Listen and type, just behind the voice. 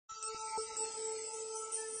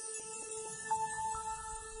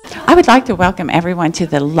I would like to welcome everyone to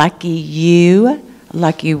the Lucky You,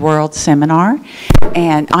 Lucky World Seminar.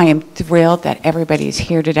 And I am thrilled that everybody is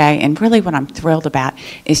here today. And really what I'm thrilled about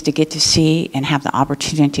is to get to see and have the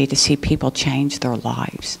opportunity to see people change their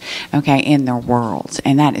lives, okay, in their worlds.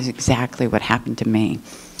 And that is exactly what happened to me.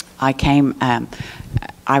 I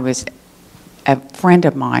was, a friend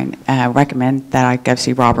of mine recommended that I go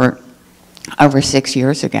see Robert over 6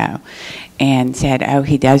 years ago and said, oh,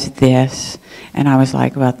 he does this. And I was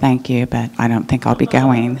like, well, thank you, but I don't think I'll be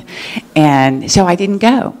going. And so I didn't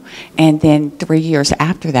go. And then 3 years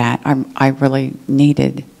after that, I really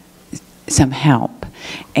needed some help.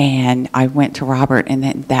 And I went to Robert, and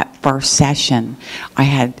then that first session, I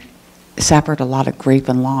had suffered a lot of grief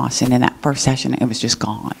and loss, and in that first session it was just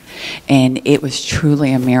gone, and it was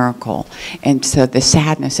truly a miracle. And so the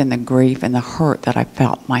sadness and the grief and the hurt that I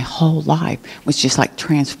felt my whole life was just like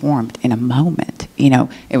transformed in a moment. You know,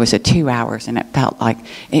 it was 2 hours, and it felt like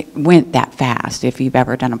it went that fast. If you've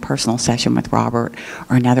ever done a personal session with Robert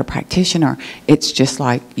or another practitioner, it's just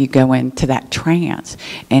like you go into that trance,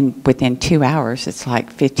 and within 2 hours it's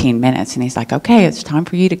like 15 minutes, and he's like, okay, it's time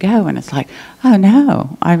for you to go. And it's like, oh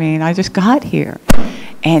no, I mean, I just got here.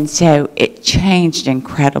 And so it changed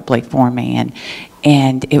incredibly for me,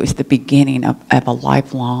 and it was the beginning of a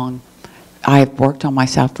lifelong. I've worked on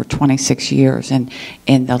myself for 26 years, and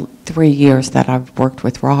in the 3 years that I've worked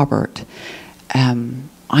with Robert,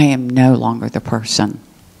 I am no longer the person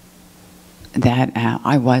that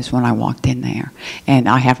I was when I walked in there. And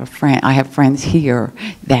I have friends here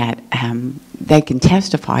that they can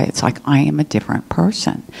testify. It's like I am a different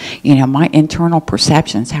person. You know, my internal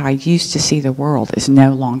perceptions, how I used to see the world, is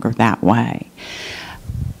no longer that way.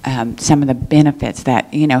 Some of the benefits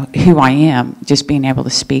that, you know, who I am, just being able to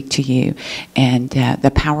speak to you, and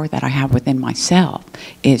the power that I have within myself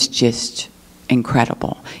is just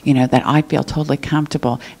incredible. You know, that I feel totally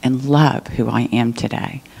comfortable and love who I am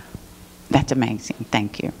today. That's amazing.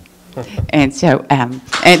 Thank you. And so,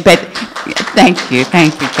 but thank you,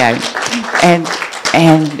 Coach.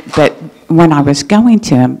 But when I was going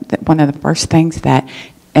to him, one of the first things that,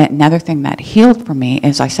 another thing that healed for me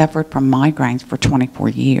is I suffered from migraines for 24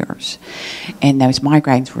 years. And those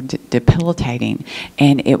migraines were debilitating.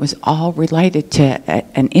 And it was all related to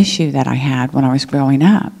an issue that I had when I was growing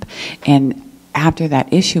up. And after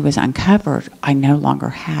that issue was uncovered, I no longer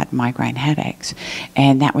had migraine headaches.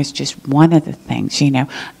 And that was just one of the things, you know,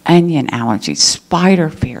 onion allergies, spider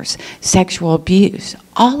fears, sexual abuse,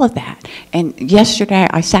 all of that. And yesterday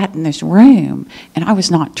I sat in this room and I was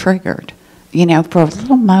not triggered. You know, for a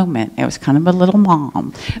little moment, it was kind of a little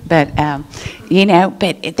mom. But, you know,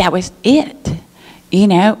 but that was it. You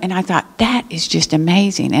know, and I thought, that is just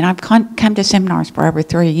amazing. And I've come to seminars for over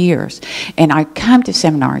 3 years. And I come to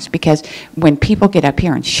seminars because when people get up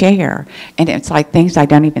here and share, and it's like things I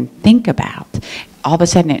don't even think about, all of a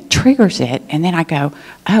sudden it triggers it. And then I go,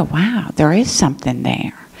 oh, wow, there is something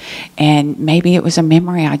there. And maybe it was a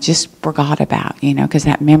memory I just forgot about, you know, because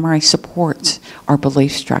that memory supports our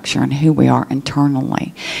belief structure and who we are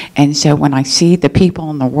internally. And so when I see the people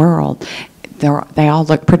in the world, they all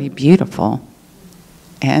look pretty beautiful.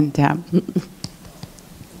 And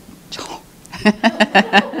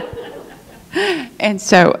and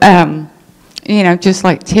so, you know, just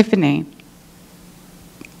like Tiffany,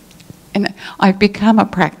 and I've become a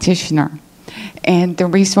practitioner. And the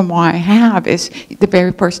reason why I have is the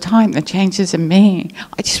very first time the changes in me,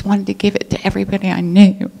 I just wanted to give it to everybody I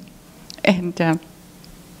knew. And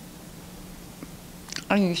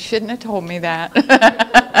oh, you shouldn't have told me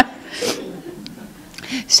that.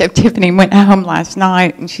 So Tiffany went home last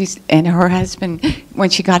night, and her husband, when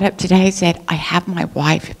she got up today, said, I have my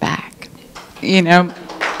wife back, you know.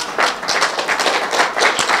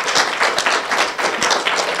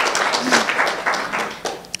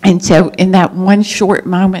 And so in that one short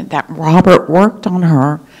moment that Robert worked on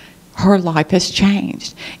her, her life has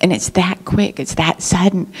changed. And it's that quick, it's that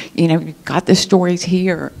sudden. You know, you've got the stories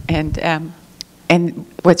here, and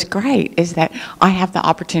what's great is that I have the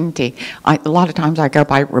opportunity. A lot of times I go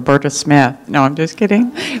by Roberta Smith. No, I'm just kidding.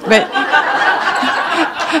 But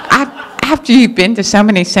after you've been to so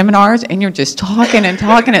many seminars and you're just talking and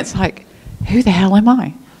talking, it's like, who the hell am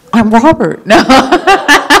I? I'm Robert. No.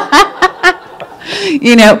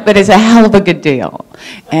 You know, but it's a hell of a good deal.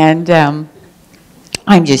 And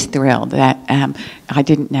I'm just thrilled that I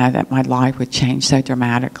didn't know that my life would change so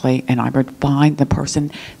dramatically, and I would find the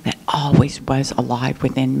person that always was alive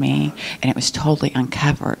within me, and it was totally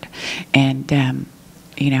uncovered. And,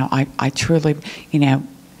 you know, I truly, you know,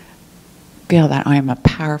 feel that I am a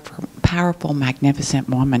powerful, magnificent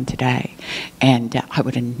woman today, and I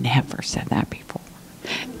would have never said that before.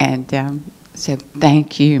 And So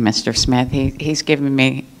thank you, Mr. Smith. He's given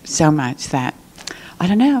me so much that, I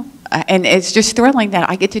don't know. And it's just thrilling that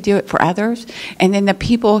I get to do it for others. And then the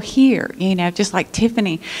people here, you know, just like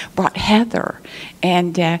Tiffany brought Heather.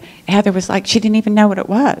 And Heather was like, she didn't even know what it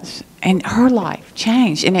was. And her life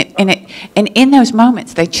changed. And in those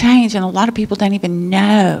moments, they change. And a lot of people don't even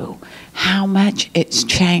know how much it's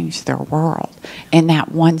changed their world in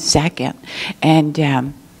that 1 second.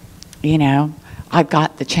 And, you know, I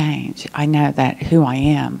got the change. I know that who I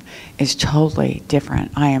am is totally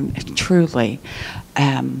different. I am truly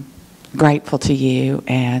grateful to you,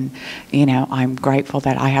 and you know, I'm grateful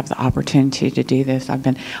that I have the opportunity to do this. I've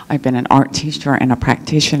been an art teacher and a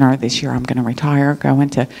practitioner. This year I'm going to retire, go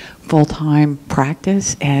into full-time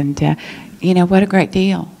practice, and you know, what a great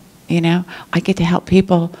deal. You know, I get to help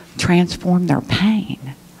people transform their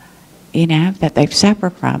pain, you know, that they've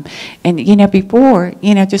suffered from. And you know, before,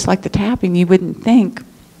 you know, just like the tapping, you wouldn't think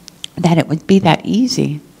that it would be that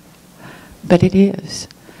easy, but it is.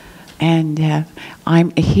 And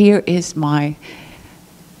here is I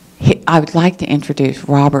would like to introduce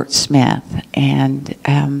Robert Smith. And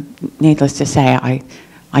needless to say,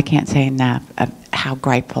 I can't say enough of how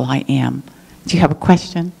grateful I am. Do you have a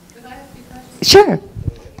question? Could I ask you a question? Sure.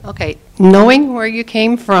 Okay. Knowing where you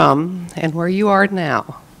came from and where you are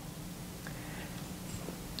now,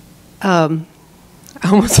 I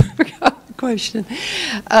almost forgot the question.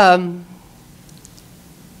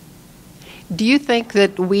 Do you think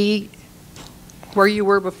that where you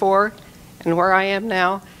were before and where I am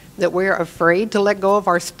now, that we're afraid to let go of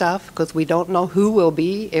our stuff because we don't know who we'll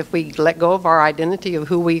be if we let go of our identity of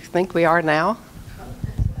who we think we are now?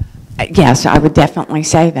 Yes, I would definitely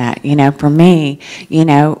say that. You know, for me, you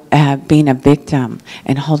know, being a victim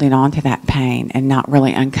and holding on to that pain and not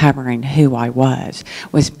really uncovering who I was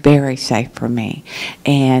very safe for me.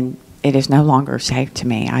 And it is no longer safe to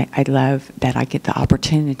me. I love that I get the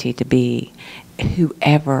opportunity to be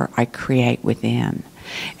whoever I create within.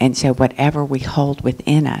 And so whatever we hold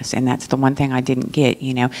within us, and that's the one thing I didn't get,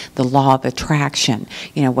 you know, the law of attraction,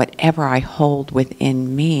 you know, whatever I hold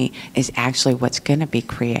within me is actually what's going to be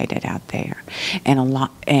created out there.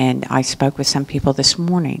 And I spoke with some people this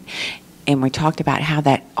morning, and we talked about how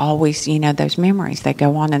that always, you know, those memories that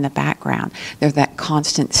go on in the background, there's that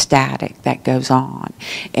constant static that goes on.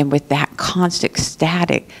 And with that constant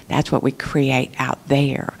static, that's what we create out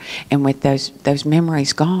there. And with those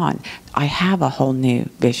memories gone, I have a whole new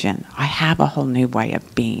vision. I have a whole new way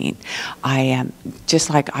of being. I am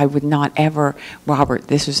just like I would not ever, Robert,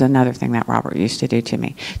 this was another thing that Robert used to do to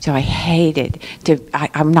me. So I hated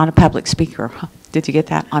I'm not a public speaker. Did you get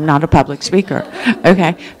that? I'm not a public speaker.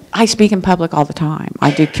 Okay. I speak in public all the time.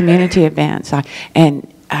 I do community events. And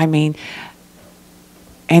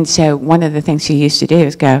so one of the things he used to do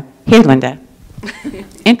is go, "Here, Linda,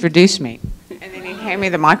 introduce me." And then he'd hand me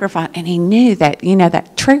the microphone, and he knew that, you know,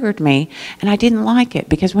 that triggered me, and I didn't like it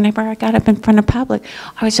because whenever I got up in front of public,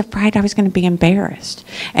 I was afraid I was going to be embarrassed.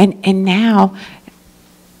 And now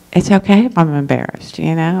it's okay if I'm embarrassed,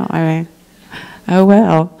 you know? I mean, oh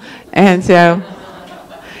well. And so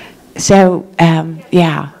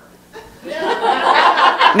yeah.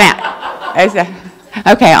 Now,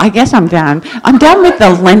 okay, I guess I'm done. I'm done with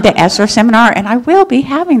the Linda Esser seminar, and I will be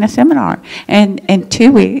having a seminar. And in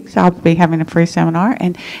 2 weeks, I'll be having a free seminar,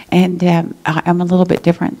 and I'm a little bit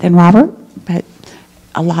different than Robert, but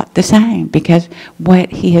a lot the same, because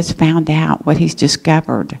what he has found out, what he's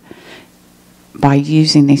discovered by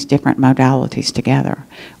using these different modalities together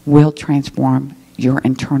will transform your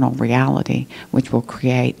internal reality, which will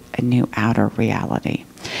create a new outer reality.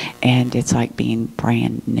 And it's like being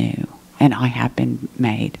brand new. And I have been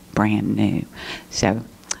made brand new. So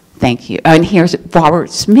thank you. Oh, and here's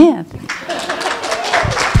Robert Smith.